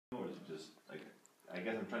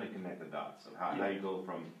guess I'm trying to connect the dots of how you go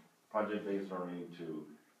from project-based learning to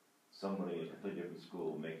somebody in a completely different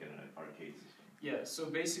school making an arcade system. Yeah, so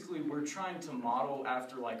basically we're trying to model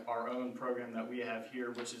after like our own program that we have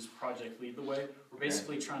here, which is Project Lead the Way. We're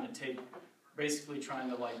basically trying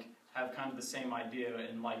to like have kind of the same idea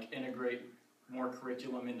and like integrate more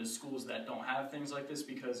curriculum into schools that don't have things like this,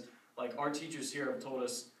 because like our teachers here have told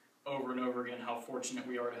us over and over again how fortunate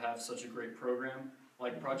we are to have such a great program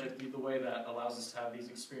like Project Lead the Way that allows us to have these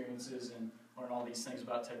experiences and learn all these things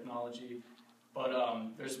about technology. But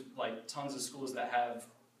there's like tons of schools that have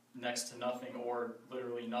next to nothing or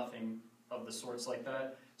literally nothing of the sorts like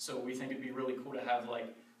that. So we think it'd be really cool to have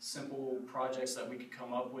like simple projects that we could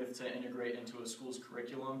come up with to integrate into a school's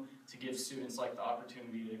curriculum to give students like the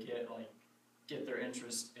opportunity to get their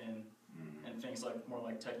interest in things like more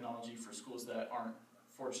like technology for schools that aren't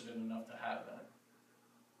fortunate enough to have that.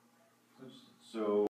 So